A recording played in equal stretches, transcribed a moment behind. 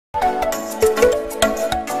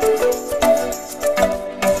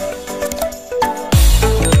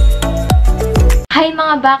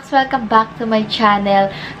Baks! Welcome back to my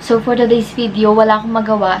channel. So, for today's video, wala akong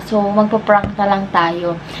magawa. So, magpa-prank na lang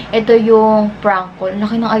tayo. Ito yung prank call.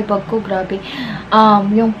 Laki ng eyebag ko, grabe.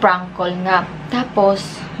 Yung prank call nga.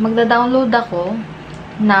 Tapos, magda-download ako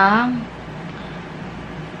ng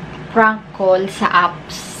prank call sa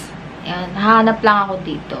apps. Ayan, hahanap lang ako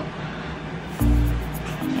dito.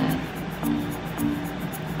 Ayan.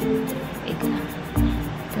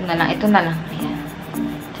 Ito na lang. Ito na lang. Ayan.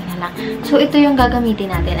 So, ito yung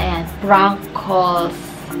gagamitin natin. Ayan. Prank calls.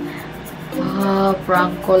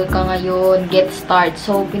 Prank call ka ngayon. Get start.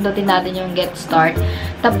 So, pindutin natin yung get start.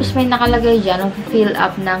 Tapos, may nakalagay dyan. Fill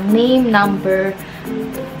up ng name, number,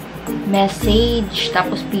 message,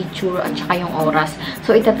 tapos picture, at saka yung oras.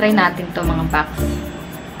 So, itatry natin to mga Baks.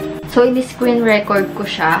 So, ini-screen record ko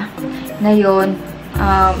siya. Ngayon,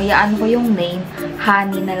 iyaan ko yung name.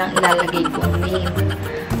 Honey na lang ilalagay kong name.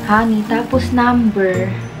 Honey. Tapos,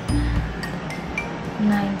 number.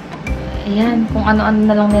 Ayan, kung ano-ano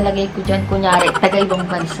na lang nilagay ko dyan. Kunyari, taga-ibang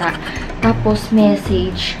bansa. Tapos,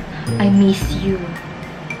 message, I miss you.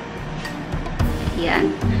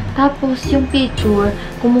 Ayan. Tapos, yung picture,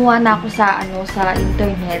 kumuha na ako sa, sa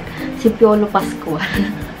internet, si Piolo Pascual.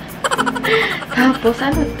 Tapos,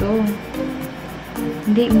 ano to?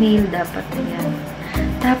 Hindi, mail dapat. Ayan.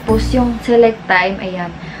 Tapos, yung select time,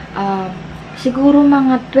 ayan. Siguro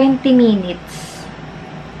mga 20 minutes.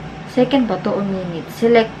 Second ba to o minute?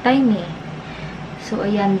 Select time eh. So,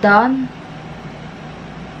 ayan, done.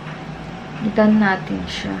 I-done natin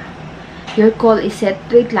siya. Your call is set.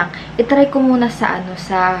 Wait lang. I-try ko muna sa,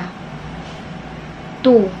 sa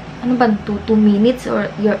 2. Ano ba? 2 minutes? Or,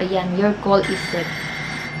 ayan, your call is set.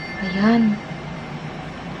 Ayan.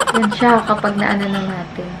 Ayan siya kapag naano na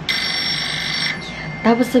natin. Ayan.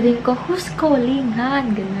 Tapos sabihin ko, who's calling,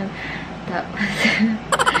 han? Ganun. Tapos,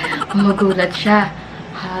 magulat siya.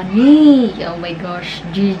 Honey! Oh my gosh,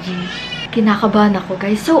 GG. Kinakabahan ako,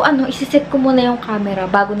 guys. So, isiset ko muna yung camera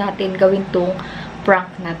bago natin gawin tong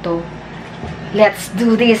prank na to. Let's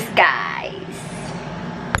do this, guys!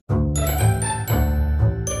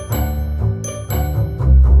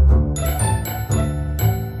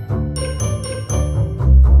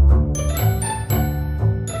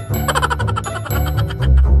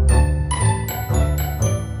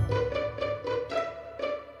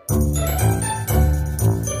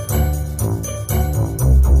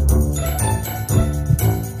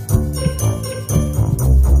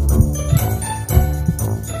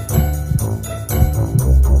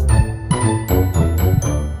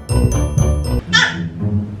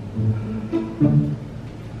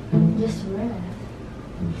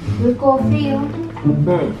 Your coffee, oh.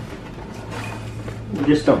 You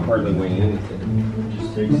just don't hardly weigh anything. It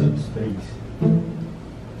just takes up space.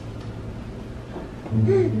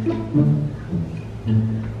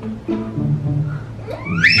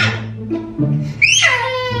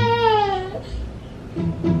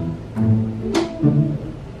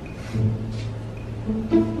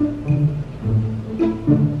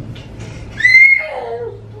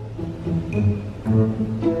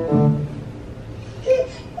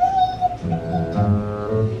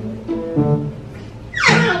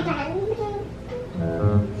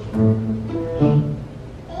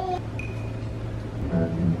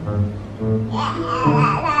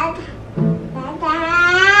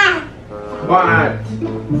 What?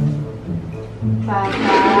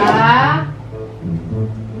 Papa?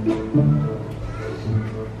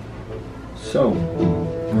 So.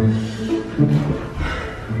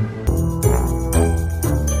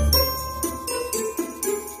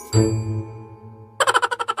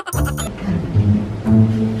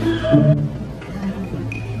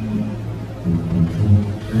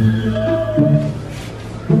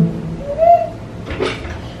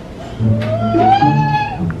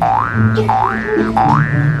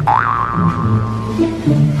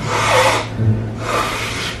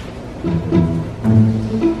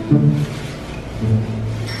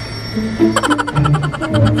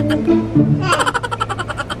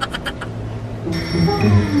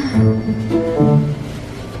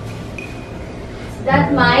 Is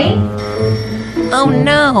that mine? Oh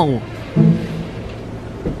no!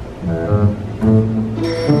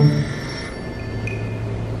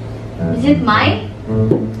 Is it mine?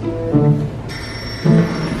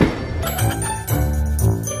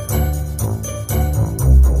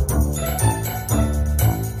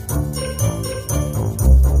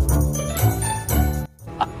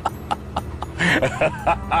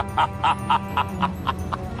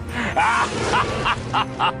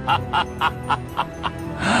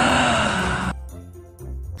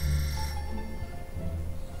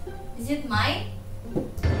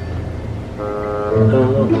 I don't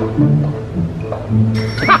know.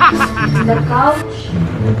 The couch.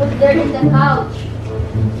 Put there in the couch.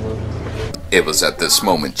 It was at this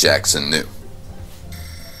moment Jackson knew.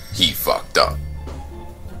 He fucked up.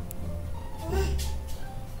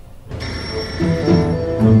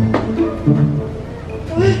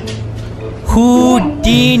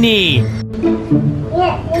 Houdini!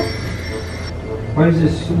 What is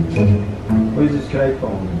this? What is this guy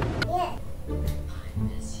calling me?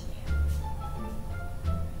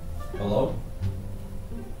 Hello?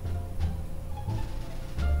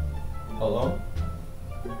 Hello?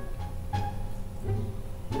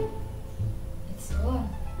 It's gone.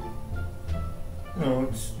 No,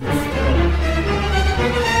 it's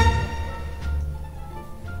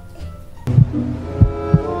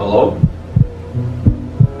Hello?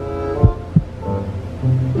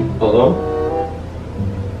 Hello?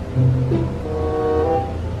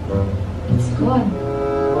 It's gone.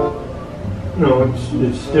 No,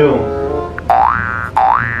 it's still.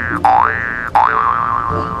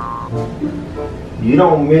 You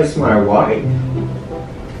don't miss my wife.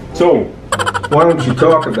 So, why don't you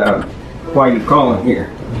talk about why you calling here?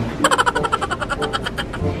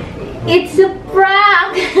 It's a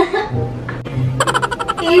prank!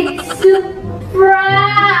 It's a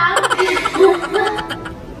prank!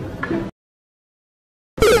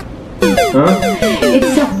 Huh?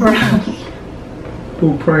 It's a prank.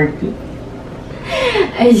 Who pranked you?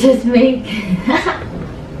 I just make...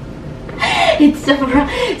 It's a prank.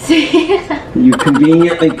 See? You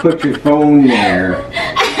conveniently put your phone there.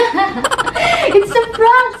 It's a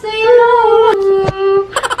prank, so you know.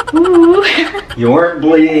 You weren't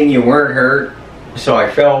bleeding, you weren't hurt, so I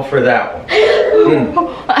fell for that one.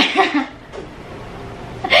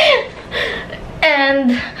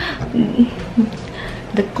 And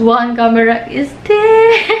the one camera is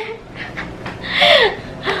there.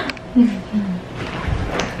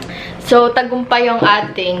 So, tagumpay yung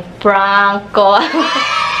ating prank call.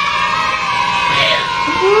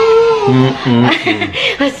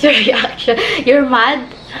 What's your reaction? You're mad?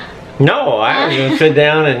 No, I was going to sit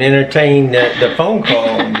down and entertain the phone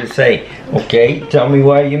call and just say, okay, tell me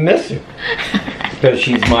why you miss her. Because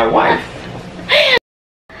she's my wife.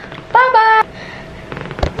 Bye-bye!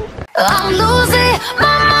 I'm losing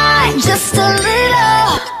my mind just a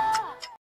little.